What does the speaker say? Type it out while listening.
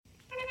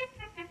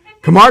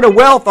Camarda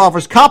Wealth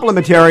offers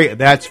complimentary,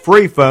 that's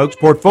free, folks,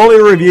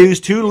 portfolio reviews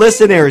to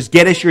listeners.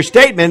 Get us your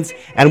statements,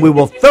 and we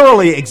will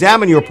thoroughly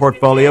examine your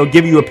portfolio,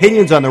 give you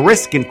opinions on the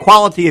risk and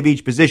quality of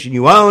each position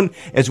you own,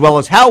 as well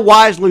as how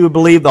wisely we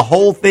believe the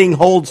whole thing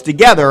holds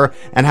together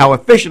and how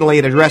efficiently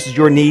it addresses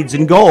your needs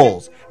and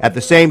goals. At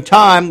the same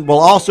time, we'll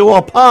also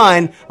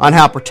opine on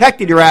how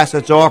protected your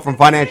assets are from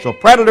financial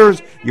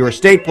predators, your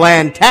estate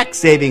plan, tax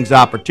savings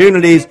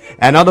opportunities,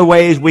 and other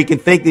ways we can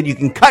think that you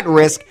can cut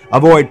risk,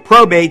 avoid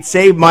probate,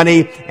 save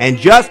money, and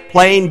just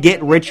plain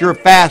get richer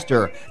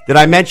faster. Did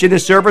I mention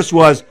this service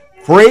was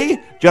free?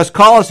 Just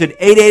call us at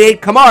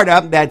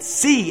 888-CAMARDA,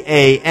 that's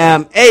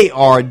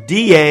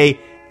CAMARDA,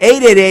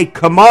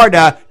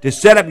 888-CAMARDA, to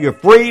set up your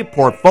free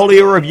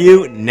portfolio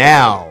review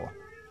now.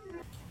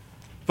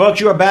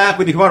 Folks, you are back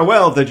with the Camarda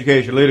Wealth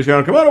Education Leaders here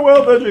on Camarda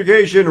Wealth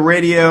Education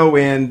Radio,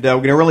 and we're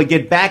going to really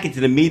get back into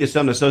the meat of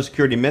some of the Social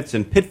Security myths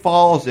and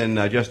pitfalls in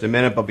just a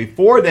minute. But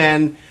before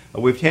then,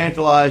 we've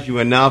tantalized you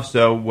enough.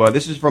 So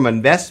this is from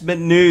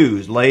Investment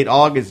News, late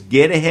August.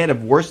 Get ahead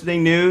of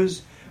worsening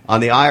news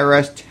on the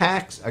IRS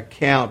tax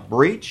account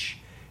breach.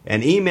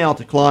 An email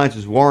to clients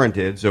is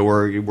warranted, so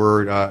we're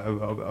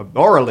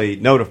orally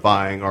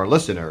notifying our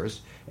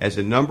listeners as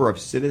a number of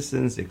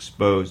citizens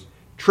exposed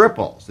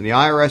triples. And the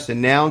IRS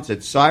announced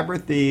that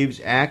cyber thieves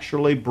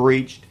actually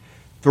breached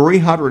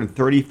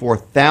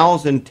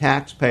 334,000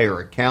 taxpayer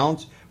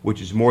accounts,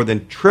 which is more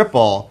than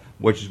triple,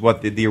 which is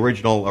what the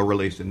original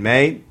release in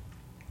May.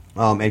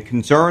 And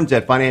concerns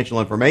that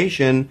financial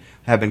information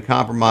have been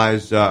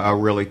compromised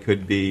really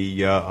could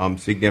be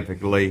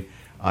significantly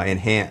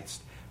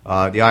enhanced.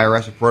 The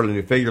IRS reported a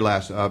new figure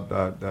last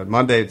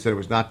Monday. It said it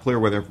was not clear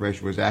whether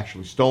information was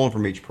actually stolen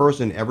from each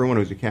person. Everyone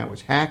whose account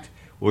was hacked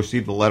will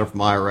receive the letter from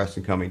IRS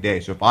in coming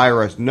days. So if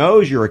IRS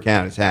knows your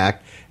account is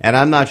hacked, and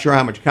I'm not sure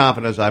how much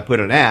confidence I put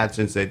in that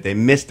since they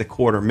missed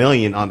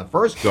 $250,000 on the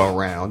first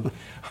go-around,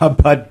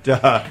 but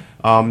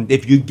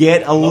if you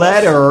get a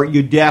letter,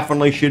 you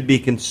definitely should be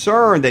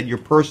concerned that your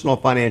personal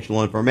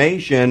financial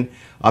information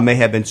may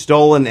have been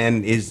stolen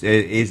and is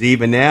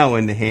even now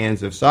in the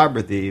hands of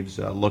cyber thieves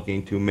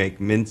looking to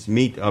make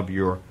mincemeat of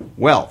your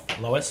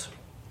wealth. Lois?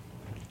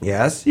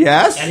 Yes?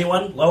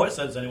 Anyone? Lois?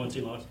 Has anyone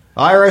seen Lois?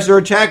 IRS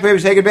or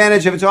taxpayers take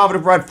advantage of its offer to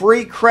provide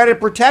free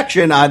credit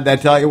protection. I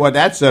tell you what,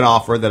 that's an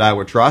offer that I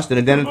would trust.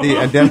 And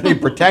identity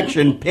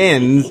protection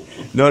pins,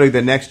 noting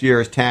that next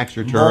year's tax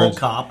returns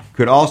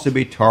could also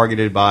be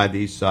targeted by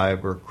these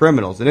cyber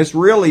criminals. And this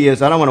really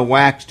is, I don't want to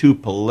wax too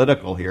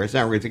political here. It's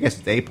not really, I guess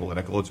it's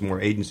apolitical. It's more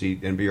agency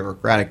and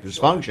bureaucratic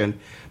dysfunction.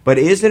 But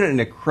isn't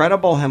it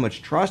incredible how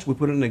much trust we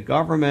put in the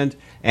government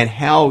and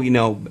how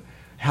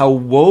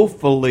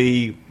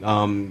woefully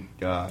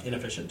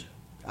inefficient?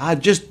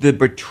 Just the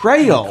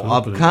betrayal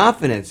of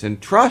confidence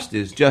and trust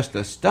is just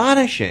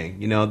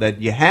astonishing.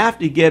 That you have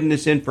to give them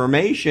this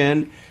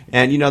information,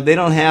 and they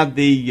don't have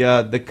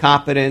the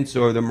competence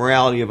or the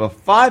morality of a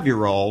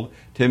 5-year-old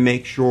to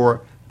make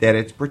sure that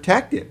it's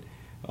protected.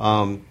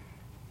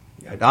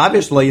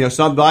 Obviously,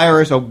 some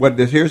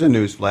IRS. Here's a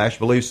newsflash: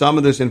 believes some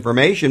of this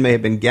information may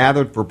have been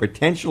gathered for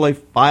potentially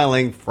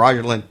filing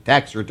fraudulent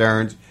tax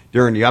returns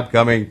during the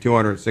upcoming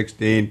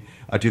 2016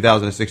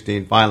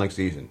 filing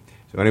season.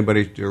 So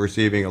anybody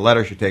receiving a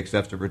letter should take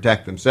steps to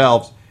protect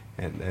themselves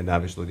and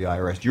obviously the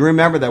IRS. Do you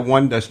remember that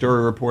one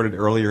story reported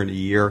earlier in the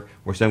year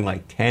where something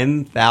like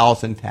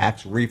 10,000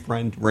 tax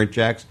refund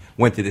checks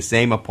went to the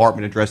same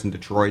apartment address in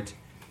Detroit?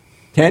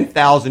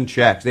 10,000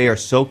 checks. They are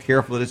so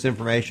careful of this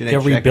information.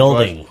 They're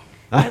rebuilding.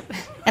 And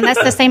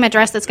that's the same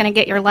address that's going to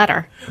get your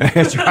letter.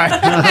 That's right.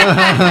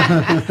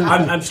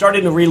 I'm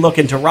starting to relook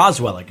into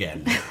Roswell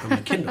again on my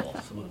Kindle,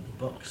 some of the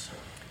books.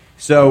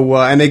 So,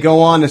 and they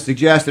go on to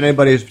suggest that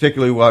anybody who's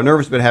particularly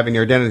nervous about having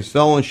their identity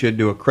stolen should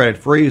do a credit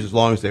freeze as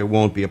long as they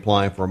won't be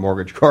applying for a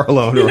mortgage car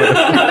loan.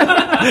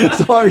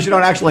 As long as you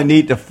don't actually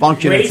need to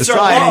function in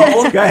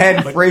society, go ahead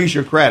and freeze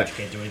your credit.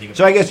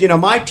 So I guess,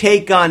 my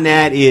take on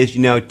that is,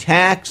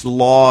 tax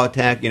law,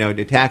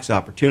 the tax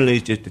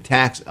opportunities, just the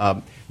tax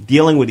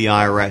dealing with the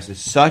IRS is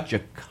such a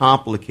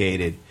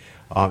complicated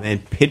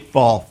and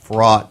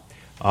pitfall-fraught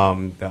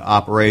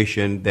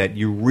operation that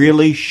you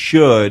really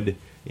should,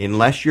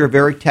 unless you're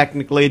very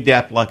technically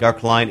adept, like our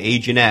client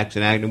Agent X,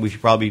 and we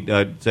should probably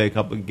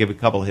give a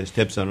couple of his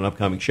tips on an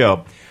upcoming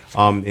show.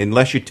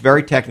 Unless you're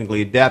very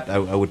technically adept, I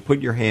would put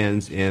your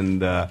hands in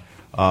the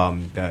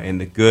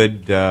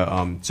good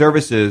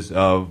services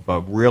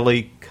of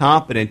really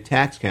competent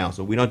tax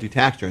counsel. We don't do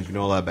tax returns. We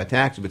know a lot about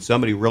taxes, but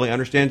somebody who really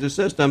understands the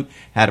system,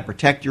 how to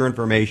protect your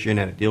information,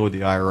 how to deal with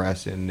the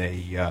IRS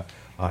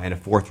in a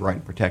forthright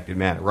and protected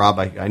manner. Rob,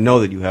 I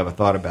know that you have a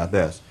thought about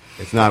this.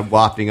 It's not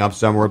wafting up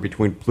somewhere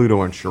between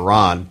Pluto and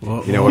Chiron,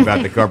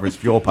 about the government's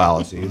fuel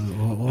policies.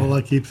 All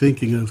I keep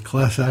thinking is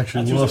class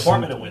action lawsuit. That's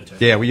Department of Winter.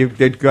 Yeah, well, you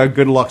did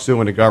good luck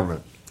suing the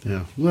government.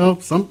 Yeah, well,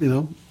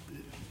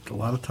 a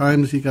lot of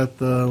times you got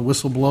the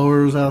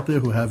whistleblowers out there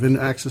who have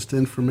access to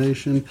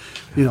information.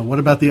 What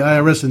about the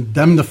IRS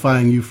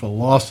indemnifying you for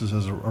losses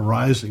as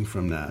arising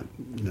from that?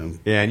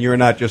 Yeah, and you're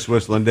not just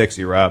whistling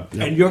Dixie, Rob.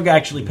 And you're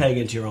actually paying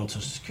into your own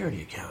Social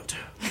Security account.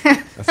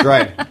 That's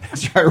right.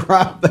 That's right,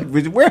 Rob.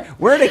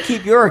 Where do they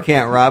keep your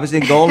account, Rob? Is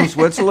it in Golden,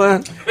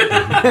 Switzerland?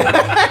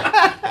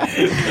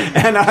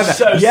 And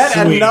yet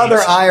sweet. another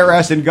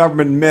IRS and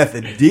government myth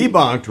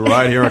debunked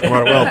right here on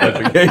Commonwealth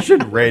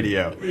Education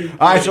Radio.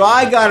 All right, so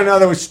I got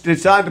another.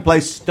 It's time to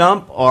play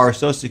Stump our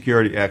Social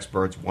Security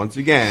experts once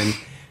again.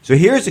 So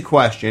here's the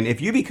question.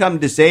 If you become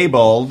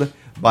disabled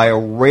by a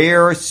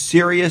rare,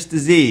 serious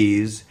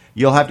disease,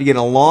 you'll have to get in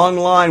a long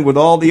line with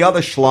all the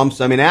other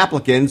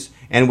applicants,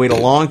 and wait a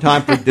long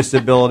time for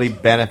disability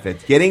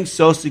benefits. Getting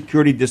Social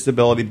Security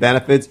disability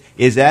benefits,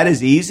 is that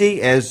as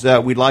easy as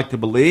we'd like to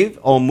believe?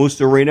 Oh,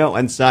 Musarino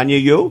and Sonia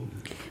Yu?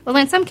 Well,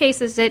 in some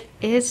cases, it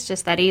is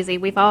just that easy.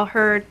 We've all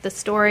heard the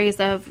stories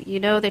of,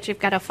 that you've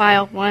got to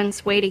file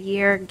once, wait a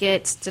year,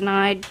 gets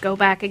denied, go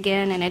back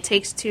again, and it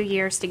takes 2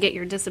 years to get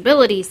your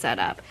disability set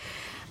up.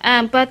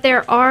 But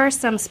there are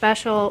some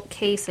special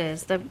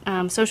cases. The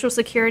Social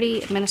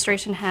Security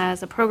Administration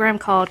has a program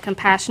called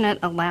Compassionate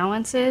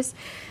Allowances,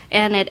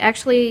 and it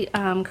actually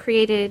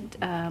created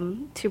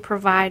to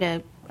provide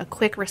a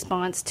quick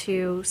response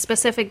to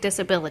specific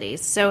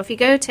disabilities. So if you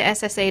go to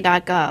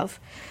ssa.gov,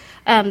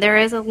 there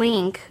is a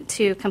link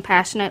to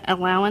compassionate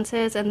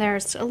allowances, and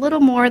there's a little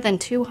more than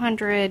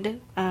 200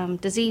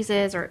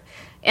 diseases or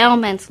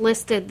ailments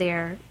listed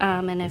there.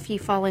 And if you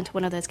fall into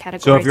one of those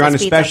categories, so if you're on a it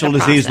speeds up special the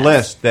disease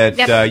process. list,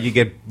 that you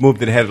get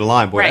moved to the head of the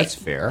line. Boy, Right. that's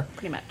fair.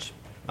 Pretty much.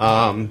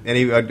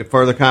 Any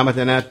further comment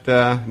on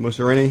that,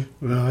 Mussolini?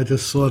 Well, I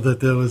just saw that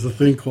there was a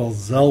thing called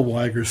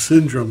Zellweger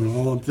syndrome, and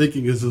all I'm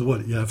thinking is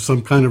what, you have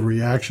some kind of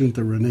reaction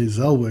to Renee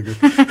Zellweger.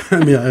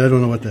 I mean, I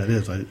don't know what that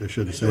is. I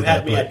shouldn't say You that.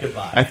 had me but- at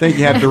goodbye. I think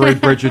you have to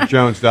read Bridget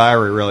Jones'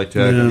 diary really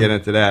to get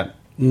into that.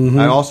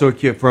 I also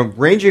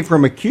ranging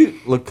from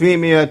acute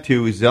leukemia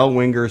to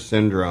Zellweger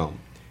syndrome.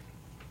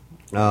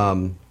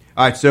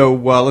 All right, so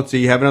let's see.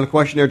 You have another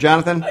question there,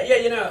 Jonathan?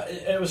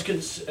 I was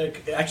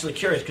actually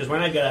curious because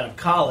when I got out of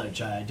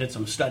college, I did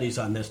some studies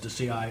on this to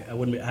see I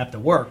wouldn't have to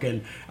work,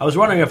 and I was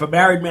wondering if a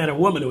married man or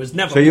woman who has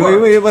never So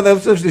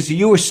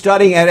you were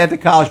studying at the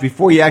college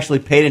before you actually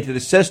paid into the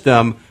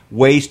system,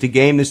 ways to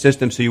game the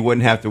system so you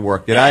wouldn't have to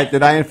work. Did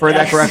I infer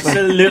that correctly?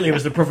 Absolutely, it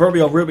was the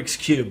provincial Rubik's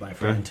Cube, my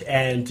friend,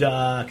 and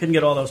couldn't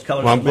get all those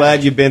colors. Well, I'm to glad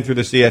match. you've been through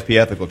the CSP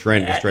ethical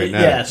training to straighten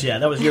that. Yes,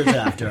 that was years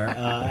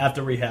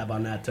after rehab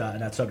on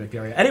that subject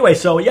area. Anyway,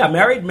 so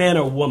married man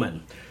or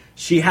woman,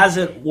 she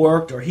hasn't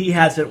worked or he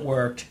hasn't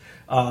worked.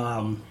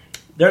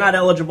 They're not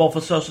eligible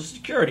for Social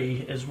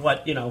Security, is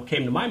what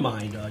came to my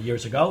mind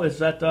years ago. Is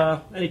that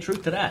any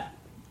truth to that?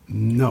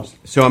 No.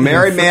 So a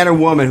married man or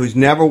woman who's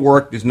never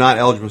worked is not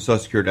eligible for Social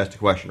Security. That's the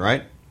question,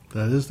 right?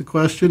 That is the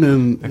question,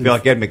 and I feel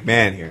like Ed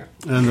McMahon here.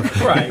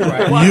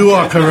 Right. you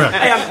are correct.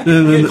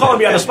 Hey, you're calling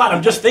me on the spot.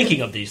 I'm just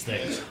thinking of these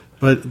things.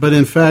 But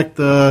in fact,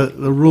 the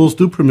rules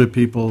do permit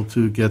people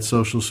to get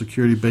Social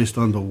Security based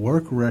on the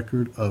work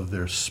record of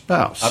their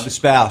spouse. Of the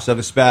spouse.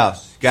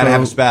 Got to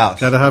have a spouse.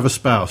 Got to have a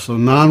spouse. So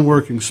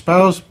non-working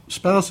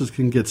spouses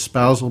can get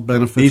spousal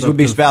benefits. These would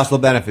be spousal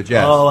benefits,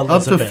 yes. Oh, up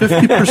to Elizabeth.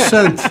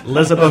 50%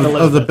 Elizabeth.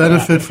 of the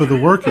benefit for the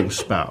working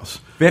spouse.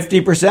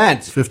 50%.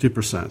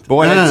 50%.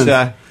 Boy,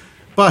 that's...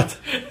 But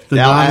the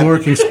Now,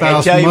 non-working I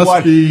spouse tell you must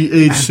what.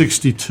 be age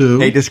 62.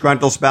 Hey,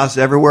 disgruntled spouses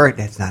everywhere,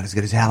 that's not as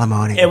good as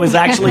alimony. It was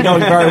actually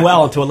going very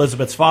well until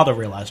Elizabeth's father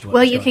realized what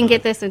Well, was you going can on.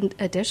 get this in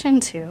addition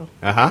to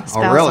Oh,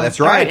 spousal- really? That's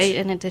right. or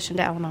in addition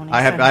to alimony.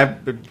 I have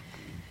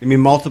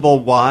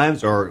multiple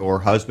wives or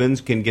husbands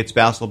can get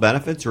spousal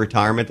benefits,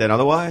 retirement and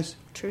otherwise,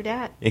 True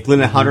that.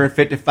 including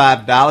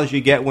 $155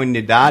 you get when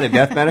you die, the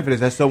death benefit. Is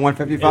that still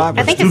 $155?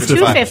 I think it's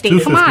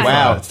 $250. Come on.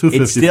 Wow, It's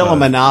 $255. it's still a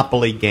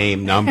Monopoly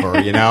game number,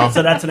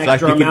 So that's an It's like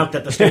extra you can- amount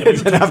that the state of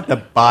It's Utah. enough to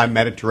buy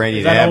Mediterranean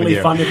Is that Avenue.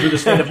 only funded through the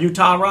state of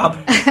Utah, Rob?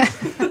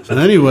 So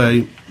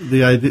anyway,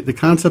 the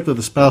concept of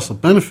the spousal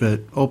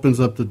benefit opens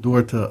up the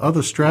door to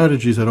other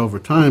strategies that over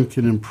time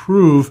can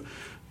improve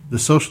the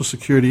Social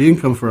Security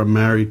income for a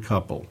married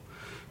couple.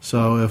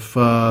 So if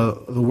the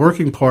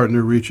working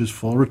partner reaches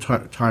full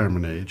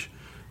retirement age,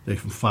 they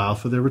can file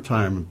for their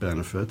retirement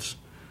benefits,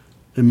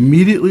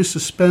 immediately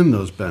suspend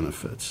those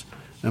benefits.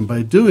 And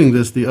by doing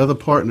this, the other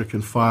partner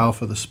can file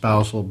for the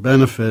spousal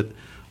benefit,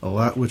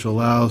 which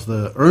allows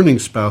the earning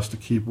spouse to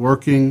keep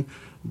working,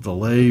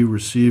 delay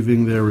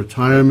receiving their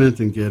retirement,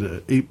 and get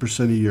an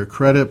 8% a year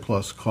credit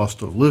plus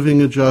cost of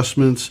living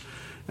adjustments.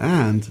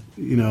 And,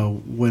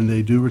 when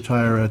they do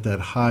retire at that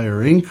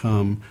higher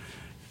income,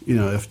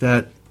 if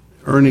that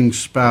earning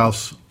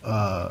spouse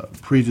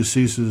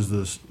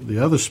predeceases the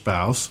other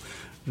spouse,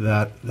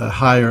 that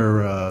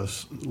higher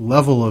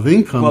level of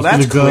income Well, is going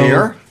that's to go.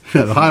 clear.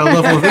 Yeah, the higher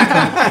level of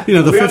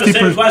income. The We have the 50%.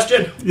 same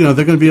question. They're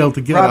going to be able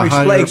to get Rob, a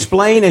higher.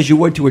 explain as you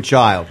would to a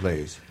child,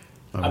 please.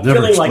 I've I'm never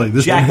feeling like explained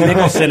this. Jack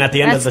Nicholson at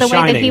the end That's of The the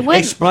way that Shining. he would.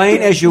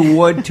 Explain as you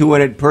would to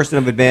a person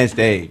of advanced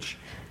age.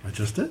 I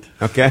just did.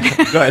 Okay,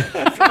 good.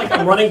 Like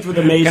I'm running through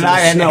the maze of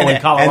And snow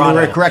in Colorado.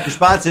 And the correct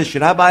response is,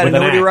 should I buy an with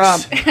an annuity, Rob?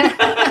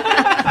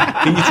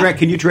 axe.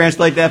 Can you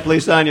translate that,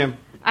 please, Sonia?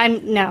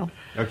 No.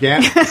 Okay.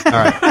 All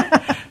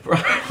right.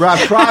 Rob,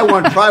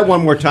 try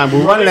one more time.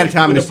 We're running out of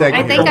time in a I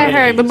segment. think I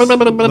heard. The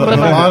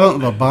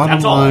bottom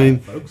That's all, line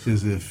folks.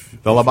 is if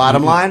The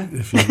bottom line?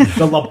 if you,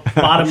 The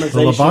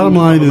lobotomization. the bottom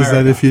line of is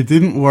that America. if you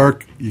didn't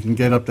work, you can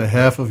get up to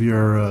half of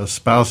your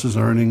spouse's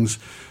earnings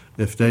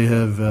if they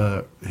have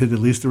hit at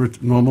least the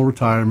normal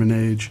retirement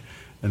age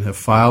and have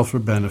filed for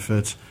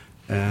benefits,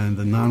 and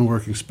the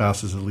non-working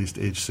spouse is at least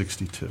age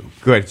 62.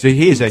 Good. So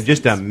he is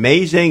just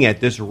amazing at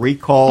this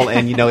recall,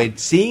 and it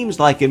seems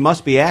like it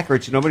must be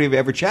accurate, so nobody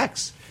ever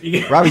checks.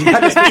 Rob, you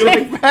got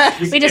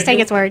this. We just take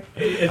its word.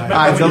 All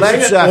right, so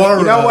let's.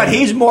 You know what?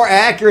 He's more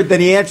accurate than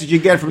the answers you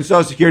get from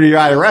Social Security or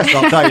IRS.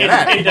 I'll tell you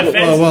that.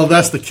 Well,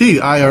 that's the key.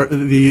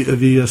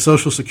 The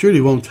Social Security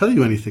won't tell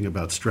you anything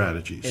about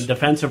strategies. In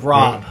defense of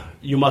Rob,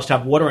 you must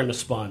have water in the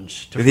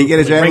sponge. Did he get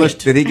his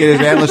fruitfully bring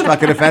antler it.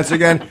 stuck in the fence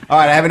again? All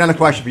right, I have another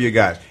question for you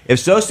guys. If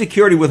Social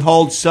Security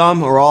withholds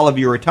some or all of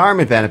your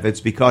retirement benefits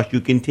because you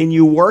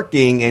continue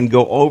working and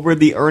go over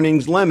the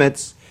earnings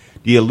limits,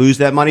 do you lose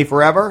that money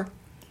forever?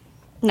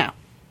 No.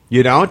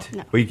 You don't?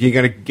 No. Well, you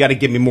got to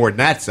give me more than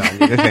that, son.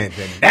 You just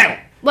ain't no.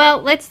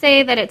 Well, let's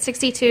say that at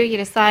 62 you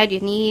decide you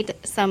need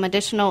some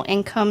additional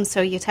income,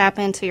 so you tap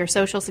into your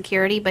Social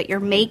Security, but you're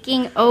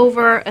making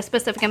over a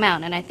specific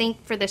amount. And I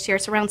think for this year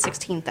it's around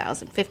 $16,000,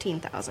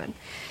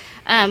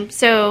 $15,000.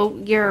 So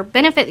your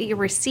benefit that you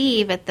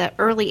receive at the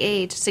early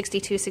age,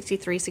 62,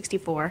 63,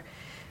 64,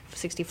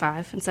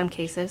 65 in some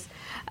cases,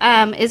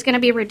 is going to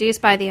be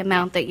reduced by the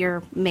amount that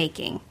you're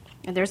making.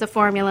 And there's a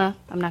formula.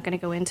 I'm not going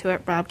to go into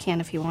it. Rob can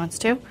if he wants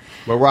to.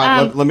 Well,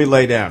 Rob, let me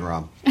lay down,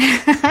 Rob.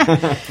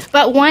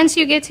 But once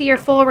you get to your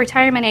full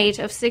retirement age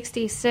of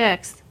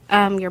 66,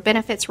 your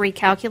benefits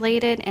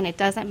recalculated, and it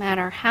doesn't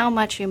matter how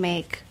much you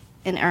make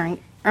in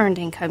earned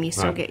income, you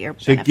still get your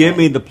So benefit. give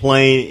me the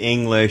plain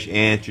English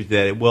answer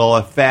that it will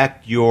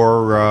affect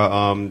your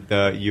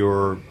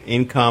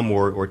income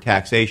or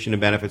taxation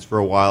of benefits for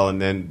a while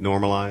and then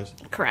normalize?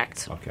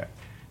 Correct. Okay.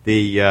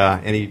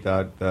 Any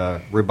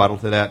rebuttal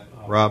to that,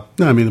 Rob?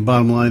 No, I mean the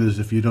bottom line is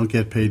if you don't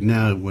get paid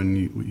now,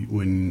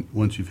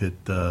 once you've hit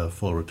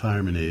full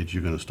retirement age,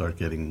 you're going to start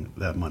getting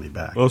that money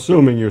back,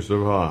 Assuming you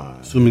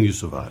survive. assuming you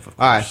survive. Of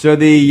All right, so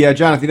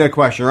Jonathan, you got a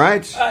question,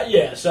 right?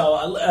 Yeah,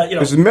 so,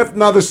 This is myth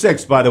number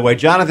 6, by the way.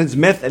 Jonathan's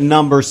myth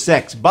number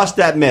 6. Bust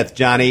that myth,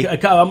 Johnny. I'm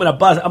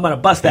gonna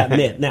bust that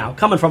myth now.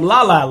 Coming from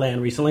La La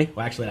Land recently,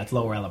 well, actually that's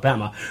Lower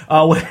Alabama.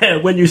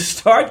 When you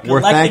start Where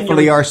collecting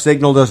thankfully our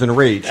signal doesn't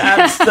reach.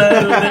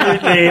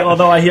 absolutely,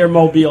 although I hear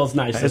Mobile's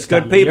nice. There's this good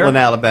time of people year. in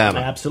Alabama.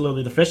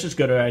 Absolutely, the fish is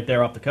good right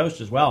there off the coast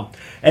as well.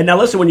 And now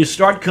listen, when you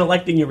start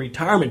collecting your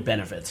retirement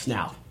benefits,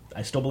 now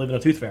I still believe in a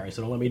tooth fairy,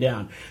 so don't let me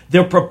down.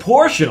 They're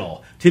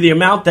proportional to the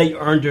amount that you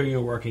earned during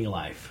your working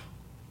life.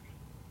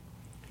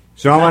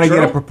 So I want to that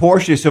get a true?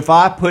 proportion. So if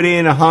I put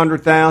in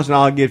 100,000,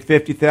 I'll get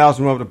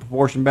 50,000. Whatever the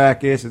proportion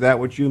back is that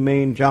what you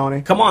mean,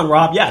 Johnny? Come on,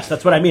 Rob. Yes,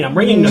 that's what I mean. I'm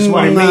bringing this What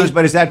one. it means,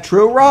 but is that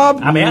true, Rob?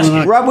 I'm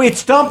asking. Rob, we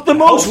stumped the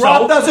moose. so.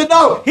 Rob doesn't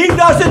know. He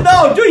doesn't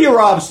know. Do you,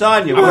 Rob,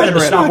 son? You I'm ready to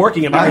stop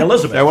working and marry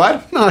Elizabeth. Say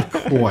what? Not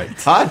quite.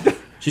 Huh?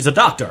 She's a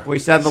doctor. We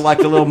sounded like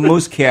a little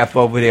moose calf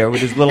over there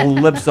with his little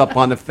lips up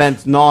on the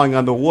fence gnawing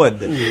on the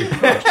wood.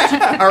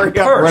 Hurry up,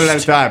 we're running out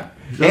of time.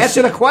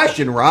 Answer the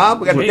question,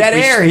 Rob. We got dead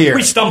air here.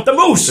 We stumped the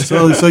moose.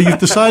 So you've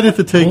decided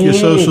to take your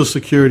Social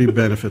Security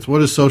benefits. What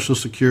does Social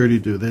Security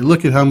do? They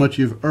look at how much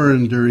you've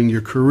earned during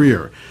your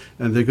career,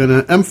 and they're going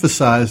to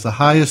emphasize the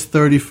highest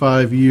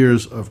 35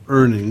 years of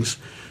earnings.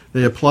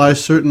 They apply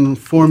certain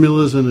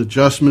formulas and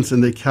adjustments,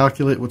 and they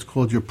calculate what's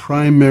called your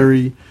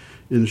primary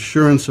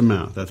insurance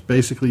amount. That's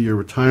basically your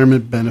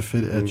retirement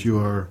benefit at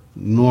your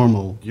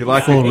normal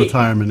full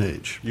retirement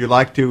age. You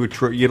like to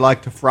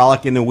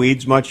frolic in the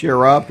weeds much here,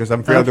 Rob? Because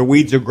I'm afraid the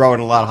weeds are growing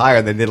a lot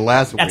higher than they did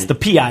last week. That's the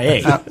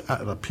PIA.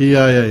 The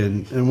PIA,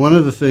 and one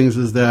of the things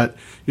is that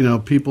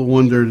people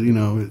wonder,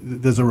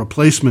 there's a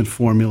replacement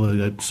formula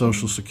that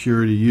Social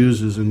Security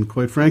uses, and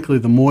quite frankly,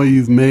 the more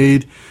you've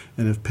made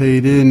and have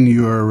paid in,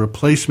 your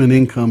replacement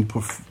income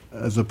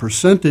as a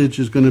percentage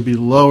is going to be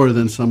lower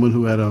than someone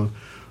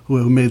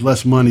who made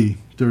less money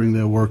during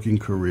their working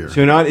career.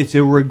 So it's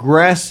a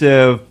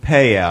regressive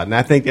payout, and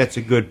I think that's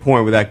a good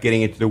point without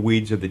getting into the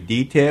weeds of the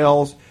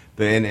details.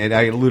 And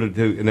I alluded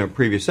to in a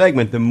previous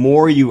segment, the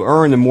more you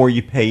earn, the more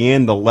you pay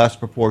in, the less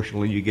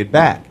proportionally you get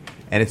back.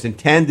 And it's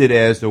intended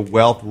as a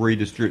wealth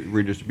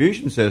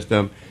redistribution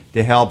system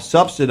to help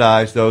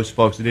subsidize those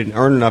folks that didn't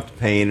earn enough to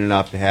pay in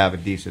enough to have a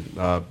decent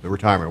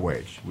retirement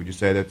wage. Would you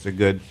say that's a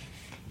good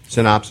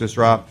synopsis,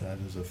 Rob? That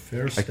is a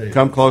fair statement.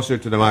 Come closer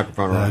to the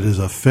microphone, Rob. That is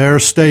a fair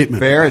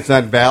statement. Fair. It's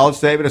not a valid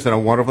statement. It's not a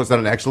wonderful. It's not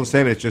an excellent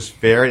statement. It's just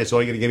fair. It's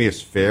all you're going to give me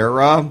is fair,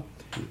 Rob.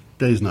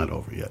 Day's not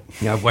over yet.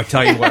 Yeah, I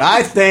tell you what.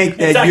 I think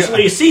that It's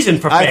actually a season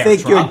for fairs, I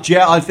think Rob.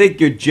 I think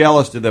you're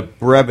jealous of the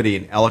brevity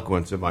and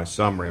eloquence of my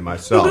summary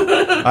myself.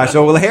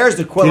 So here's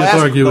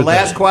the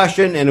last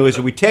question, and it was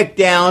we take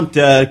down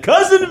to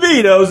Cousin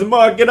Vito's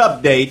market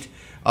update.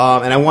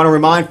 And I want to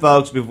remind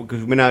folks,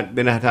 because we're not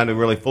have time to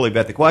really fully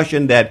vet the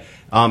question, that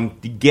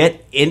to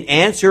get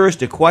answers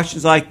to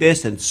questions like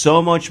this and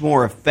so much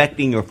more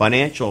affecting your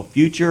financial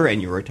future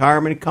and your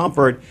retirement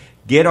comfort,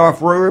 Get our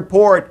free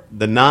report,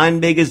 the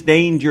 9 biggest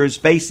dangers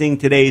facing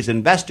today's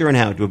investor and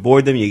how to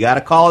avoid them. You got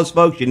to call us,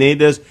 folks. You need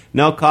this.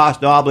 No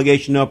cost, no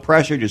obligation, no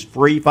pressure. Just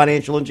free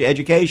financial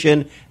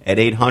education at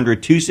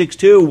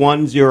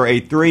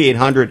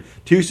 800-262-1083,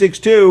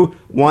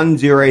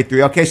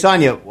 800-262-1083. Okay,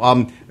 Sonia,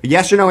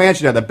 yes or no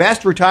answer now. The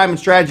best retirement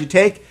strategy to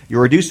take, you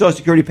reduce Social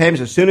Security payments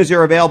as soon as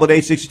they're available at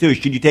age 62.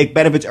 Should you take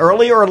benefits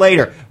earlier or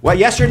later? Well,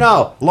 yes or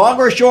no?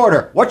 Longer or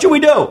shorter? What should we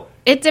do?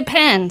 It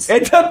depends.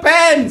 It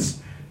depends.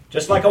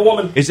 Just like a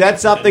woman. Is that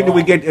something that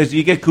we get? Do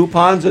you get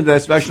coupons in the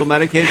special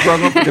Medicaid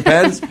program? It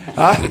depends.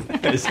 Huh? I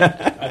think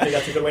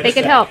that's a good way They to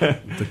could say help.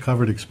 The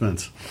covered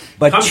expense.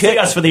 But Come see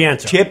us for the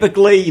answer.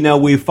 Typically,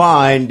 we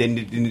find,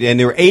 and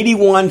there are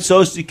 81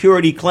 Social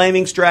Security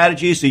claiming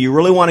strategies, so you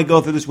really want to go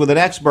through this with an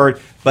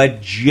expert,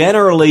 but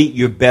generally,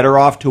 you're better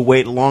off to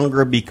wait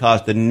longer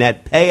because the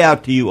net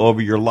payout to you over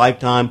your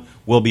lifetime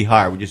will be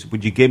higher.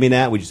 Would you give me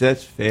that? Would you say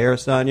that's fair,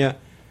 Sonia?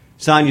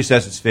 Sonia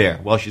says it's fair.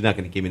 Well, she's not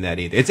going to give me that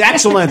either. It's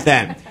excellent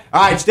then.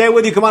 All right, stay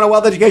with you. Come on,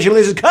 Wealth Education.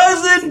 This is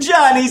Cousin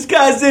Johnny's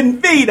Cousin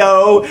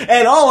Vito,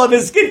 and all of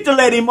his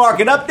Skintalady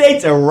market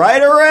updates are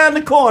right around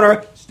the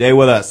corner. Stay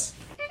with us.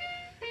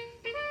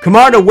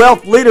 Camarda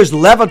Wealth Leaders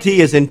Levity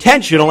is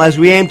intentional as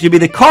we aim to be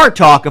the car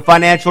talk of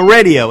financial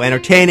radio,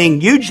 entertaining,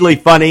 hugely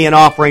funny, and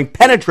offering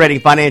penetrating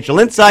financial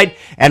insight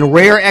and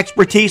rare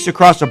expertise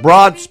across a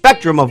broad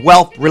spectrum of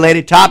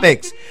wealth-related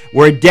topics.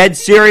 We're dead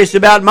serious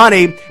about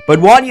money,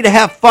 but want you to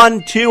have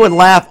fun too and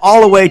laugh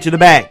all the way to the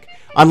bank.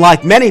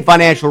 Unlike many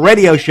financial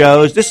radio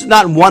shows, this is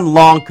not one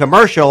long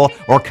commercial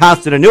or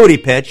constant annuity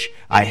pitch.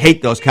 I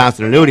hate those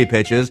constant annuity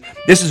pitches.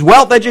 This is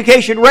Wealth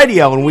Education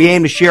Radio, and we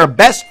aim to share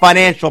best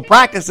financial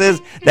practices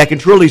that can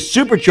truly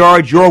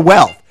supercharge your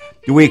wealth.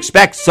 Do we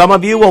expect some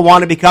of you will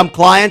want to become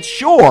clients?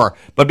 Sure,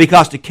 but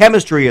because the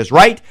chemistry is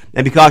right,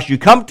 and because you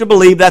come to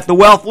believe that the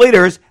wealth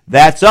leaders,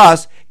 that's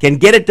us, can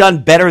get it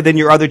done better than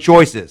your other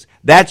choices.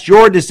 That's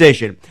your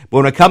decision. But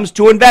when it comes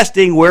to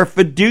investing, we're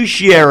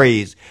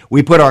fiduciaries.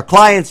 We put our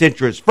clients'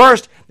 interests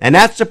first, and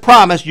that's the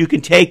promise you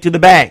can take to the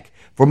bank.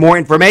 For more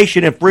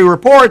information and free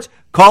reports,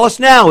 call us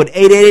now at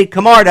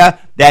 888-CAMARDA.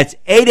 That's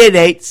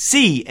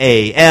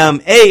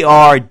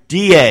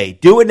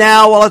 888-CAMARDA. Do it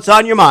now while it's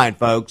on your mind,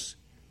 folks.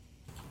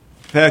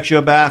 Peck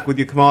Show back with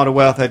your Camarda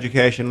Wealth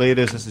Education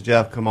Leaders. This is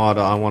Jeff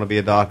Camarda. I want to be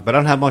a doctor, but I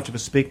don't have much of a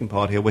speaking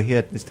part here. We're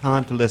here. It's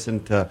time to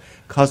listen to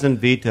Cousin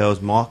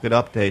Vito's market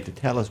update to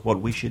tell us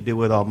what we should do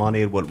with our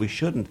money and what we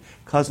shouldn't.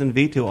 Cousin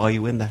Vito, are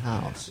you in the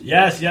house?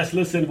 Yes.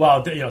 Listen,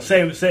 well,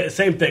 same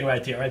thing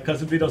right here, right?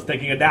 Cousin Vito's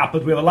taking a nap,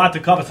 but we have a lot to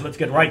cover, so let's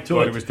get right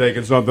to it. He was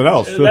taking something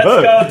else.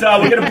 Let's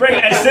go. We're going to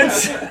bring,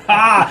 since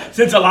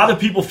a lot of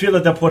people feel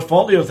that their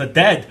portfolios are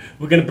dead,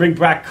 we're going to bring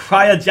back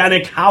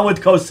cryogenic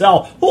Howard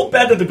Cosell. Who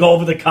better to go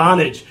over the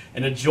carnage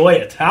and enjoy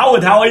it?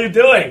 Howard, how are you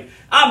doing?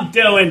 I'm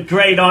doing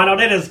great,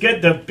 Arnold. It is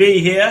good to be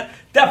here.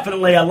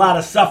 Definitely a lot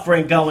of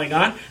suffering going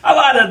on. A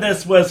lot of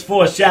this was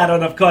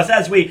foreshadowed, of course,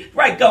 as we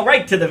go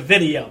right to the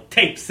video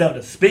tape, so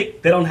to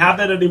speak. They don't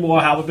have it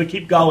anymore, Howard, but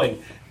keep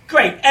going.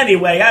 Great.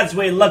 Anyway, as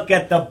we look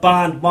at the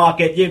bond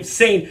market, you've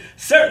seen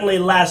certainly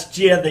last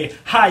year the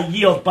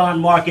high-yield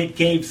bond market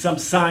gave some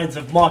signs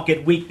of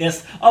market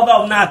weakness,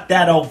 although not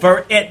that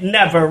overt. It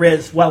never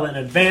is well in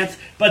advance,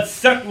 but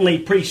certainly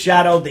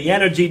pre-shadowed the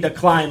energy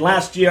decline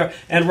last year,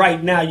 and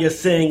right now you're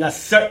seeing a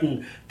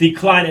certain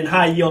decline in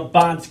high-yield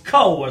bonds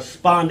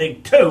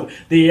corresponding to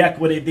the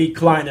equity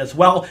decline as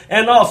well.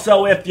 And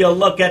also, if you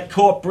look at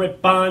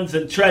corporate bonds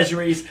and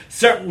treasuries,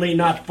 certainly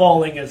not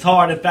falling as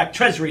hard. In fact,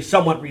 treasuries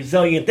somewhat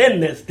resilient in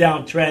this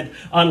downtrend,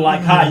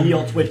 unlike high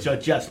yields, which are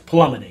just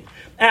plummeting.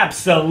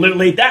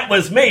 Absolutely. That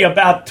was me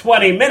about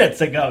 20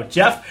 minutes ago,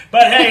 Jeff.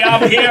 But hey,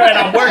 I'm here and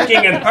I'm working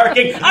and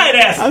perking. I'd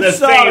ask the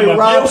same of you.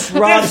 Rob's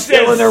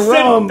still in the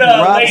room.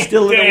 Rob's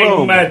still in the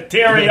room.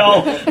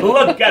 Material.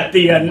 Look at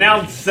the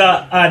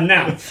announcer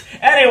announce.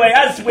 Anyway,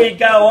 as we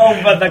go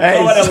over the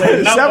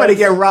quarterly numbers. Somebody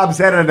get Rob's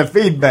head on the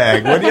feed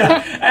bag, would you?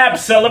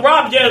 Absolutely.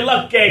 Rob, you're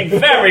looking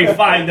very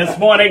fine this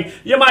morning.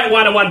 You might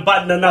want to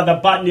unbutton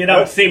another button. You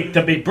don't seem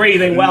to be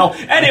breathing well.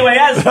 Anyway,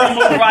 as we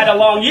move right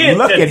along,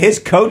 look at his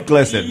coat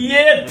glisten.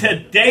 To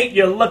date,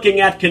 you're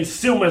looking at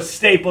consumer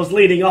staples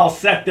leading all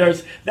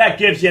sectors. That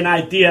gives you an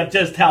idea of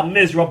just how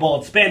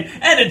miserable it's been.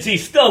 Energy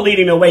still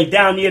leading the way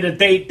down year to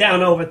date,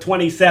 down over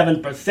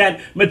 27%.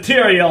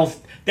 Materials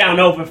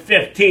down over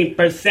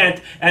 15%,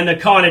 and the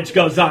carnage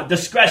goes on.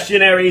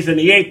 Discretionaries in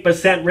the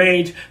 8%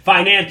 range,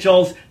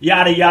 financials,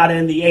 yada yada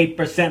in the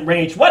 8%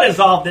 range. What does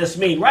all this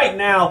mean? Right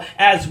now,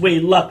 as we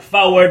look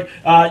forward,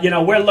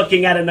 we're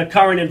looking at in the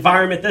current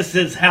environment. This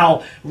is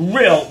how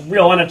real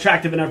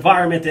unattractive an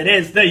environment it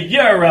is. The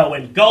euro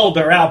and gold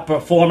are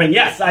outperforming.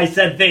 Yes, I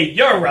said the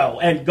euro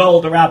and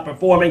gold are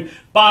outperforming.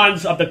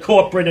 Bonds of the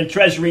corporate and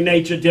treasury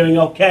nature doing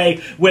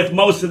okay, with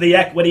most of the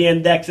equity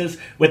indexes,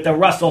 with the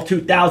Russell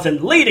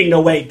 2000 leading the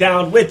way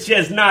down, which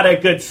is not a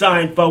good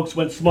sign, folks,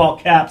 when small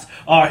caps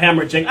are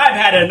hemorrhaging. I've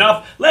had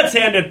enough. Let's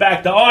hand it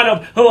back to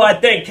Arnold, who I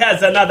think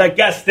has another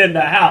guest in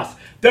the house.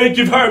 Thank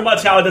you very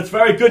much, Howard. That's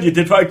very good. You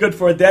did very good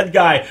for a dead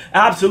guy.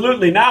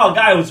 Absolutely. Now a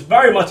guy who's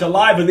very much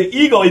alive and the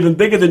ego even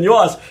bigger than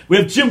yours. We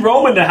have Jim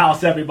Rome in the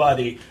house,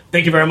 everybody.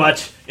 Thank you very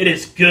much. It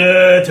is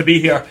good to be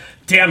here.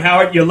 Damn,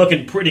 Howard, you're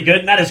looking pretty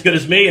good. Not as good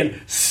as me,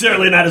 and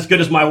certainly not as good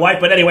as my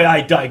wife. But anyway,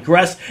 I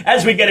digress.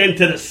 As we get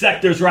into the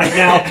sectors right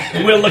now,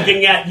 we're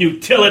looking at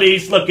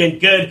utilities looking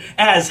good.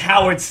 As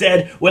Howard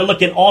said, we're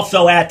looking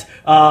also at,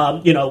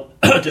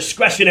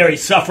 discretionary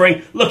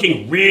suffering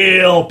looking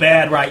real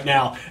bad right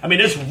now. I mean,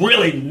 there's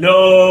really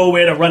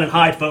nowhere to run and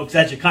hide, folks,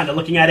 as you're kind of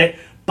looking at it.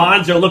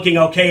 Bonds are looking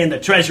okay in the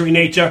Treasury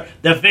nature.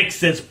 The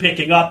VIX is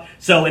picking up.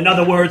 So in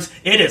other words,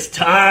 it is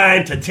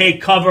time to take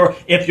cover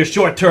if you're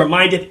short-term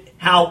minded.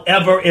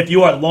 However, if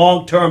you are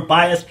long-term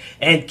biased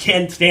and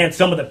can stand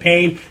some of the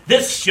pain,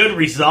 this should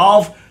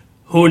resolve.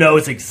 Who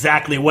knows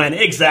exactly when?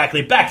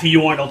 Exactly. Back to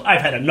you, Arnold.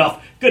 I've had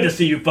enough. Good to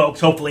see you folks.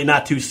 Hopefully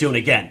not too soon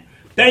again.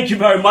 Thank you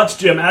very much,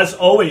 Jim. As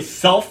always,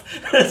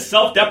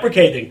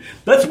 self-deprecating.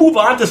 Let's move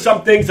on to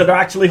some things that are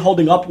actually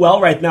holding up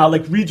well right now,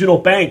 like regional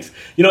banks.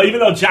 Even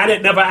though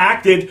Janet never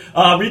acted,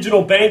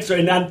 regional banks are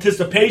in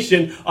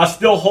anticipation are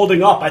still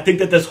holding up. I think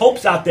that there's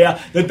hopes out there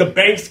that the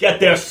banks get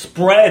their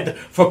spread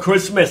for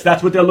Christmas.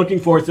 That's what they're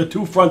looking for. It's a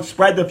two-front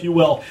spread, if you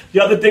will.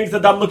 The other things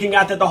that I'm looking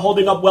at that are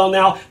holding up well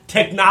now,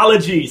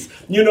 technologies.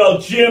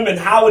 Jim and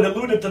Howard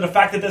alluded to the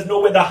fact that there's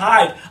nowhere to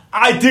hide.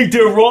 I think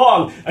they're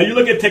wrong. And you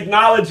look at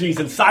technologies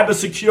and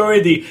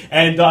cybersecurity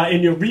and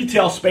in your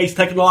retail space,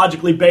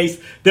 technologically based,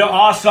 there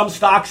are some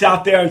stocks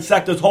out there and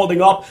sectors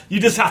holding up. You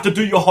just have to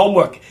do your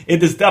homework.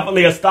 It is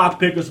definitely a stock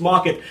picker's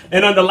market.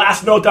 And on the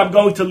last note I'm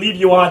going to leave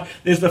you on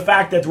is the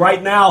fact that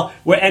right now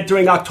we're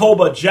entering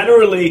October,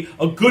 generally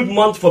a good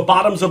month for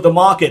bottoms of the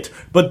market.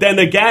 But then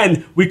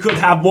again, we could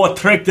have more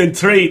trick than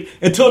treat.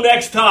 Until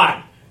next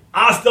time,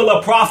 hasta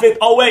la profit.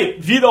 Oh wait,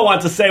 Vito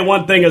wants to say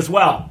one thing as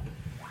well.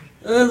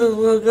 Is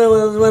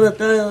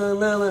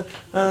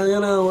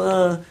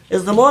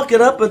the market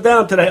up or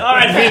down today? All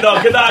right,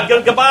 Vito,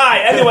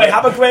 goodbye. Anyway,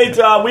 have a great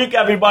week,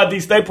 everybody.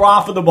 Stay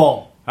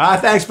profitable.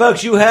 Thanks,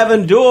 folks. You have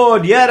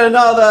endured yet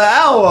another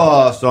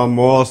hour, some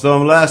more,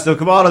 some less, of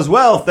Kamada's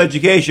Wealth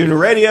Education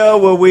Radio,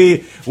 where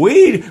we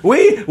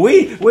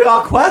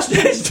are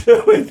questions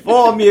to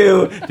inform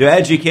you, to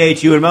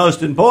educate you, and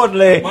most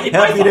importantly,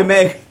 help you to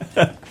make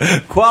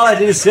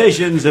quality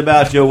decisions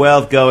about your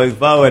wealth going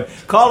forward.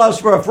 Call us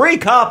for a free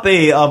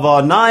copy of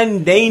our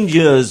 9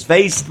 dangers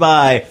faced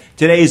by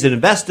today's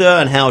investor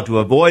and how to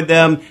avoid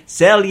them.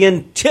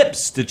 Salient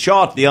tips to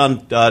chart the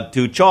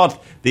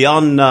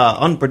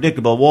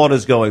unpredictable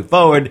waters going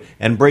forward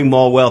and bring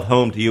more wealth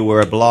home to you where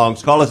it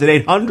belongs. Call us at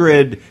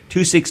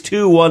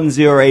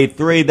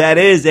 800-262-1083. That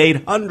is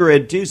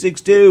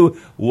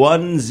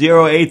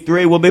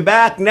 800-262-1083. We'll be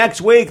back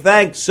next week.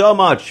 Thanks so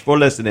much for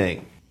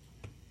listening.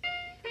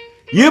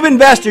 You've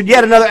invested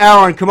yet another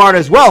hour on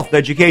Kamada's Wealth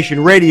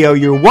Education Radio,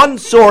 your one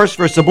source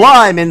for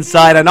sublime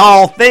insight on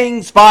all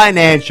things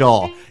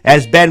financial.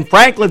 As Ben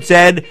Franklin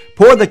said,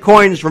 pour the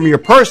coins from your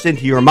purse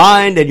into your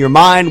mind, and your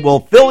mind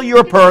will fill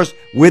your purse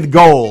with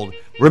gold.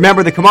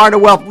 Remember the Kamada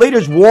Wealth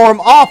Leader's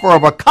warm offer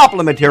of a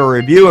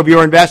complimentary review of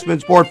your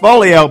investments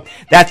portfolio.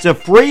 That's a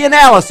free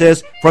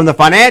analysis from the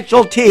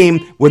financial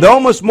team with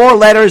almost more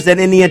letters than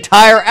in the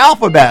entire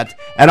alphabet.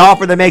 An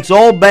offer that makes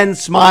old Ben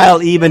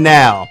smile even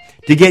now.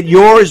 To get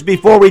yours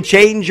before we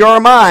change our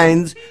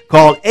minds,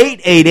 call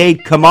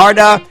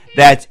 888-KAMARDA.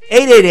 That's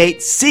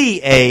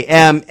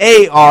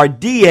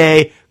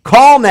 888-CAMARDA.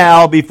 Call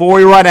now before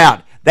we run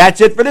out.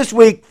 That's it for this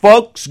week,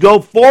 folks. Go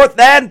forth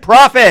and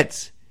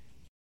profit.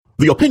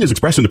 The opinions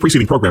expressed in the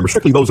preceding program are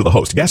strictly those of the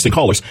host, guests, and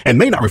callers, and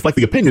may not reflect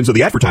the opinions of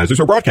the advertisers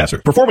or broadcaster.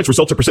 Performance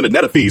results are presented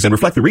net of fees and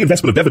reflect the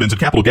reinvestment of dividends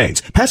and capital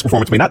gains. Past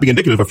performance may not be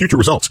indicative of future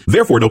results.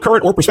 Therefore, no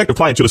current or prospective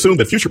client should assume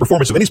that future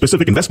performance of any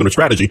specific investment or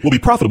strategy will be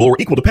profitable or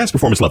equal to past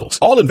performance levels.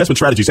 All investment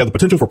strategies have the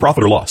potential for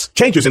profit or loss.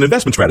 Changes in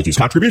investment strategies,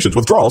 contributions,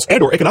 withdrawals,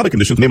 and or economic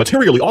conditions may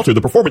materially alter the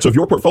performance of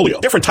your portfolio.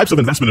 Different types of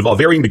investment involve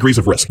varying degrees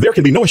of risk. There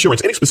can be no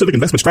assurance any specific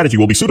investment strategy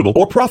will be suitable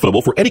or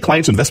profitable for any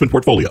client's investment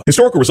portfolio.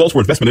 Historical results for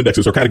investment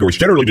indexes or categories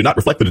generally do not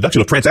reflect the deduction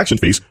of transaction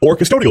fees or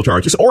custodial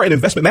charges or an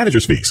investment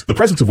manager's fees, the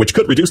presence of which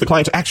could reduce the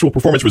client's actual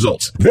performance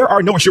results. There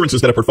are no assurances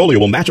that a portfolio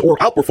will match or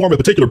outperform a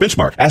particular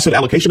benchmark. Asset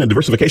allocation and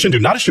diversification do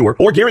not assure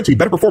or guarantee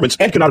better performance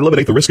and cannot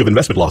eliminate the risk of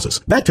investment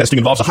losses. Backtesting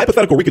involves a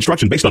hypothetical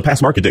reconstruction based on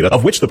past market data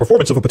of which the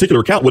performance of a particular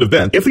account would have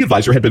been if the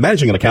advisor had been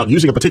managing an account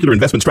using a particular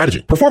investment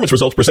strategy. Performance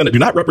results presented do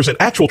not represent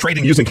actual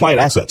trading using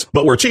client assets,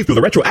 but were achieved through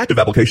the retroactive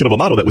application of a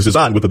model that was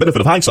designed with the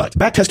benefit of hindsight.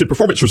 Backtested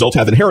performance results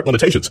have inherent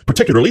limitations,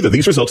 particularly that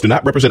these results do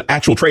not represent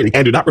actual trading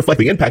and do not reflect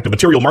the impact of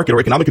material market or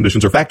economic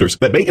conditions or factors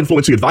that may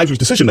influence the advisor's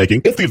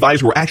decision-making if the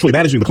advisor were actually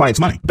managing the client's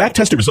money.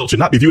 Backtested results should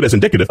not be viewed as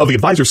indicative of the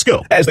advisor's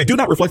skill, as they do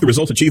not reflect the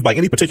results achieved by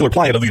any particular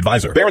client of the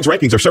advisor. Barron's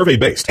rankings are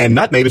survey-based and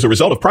not made as a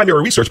result of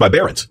primary research by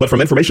Barron's, but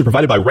from information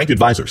provided by ranked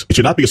advisors. It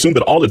should not be assumed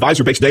that all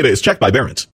advisor-based data is checked by Barron's.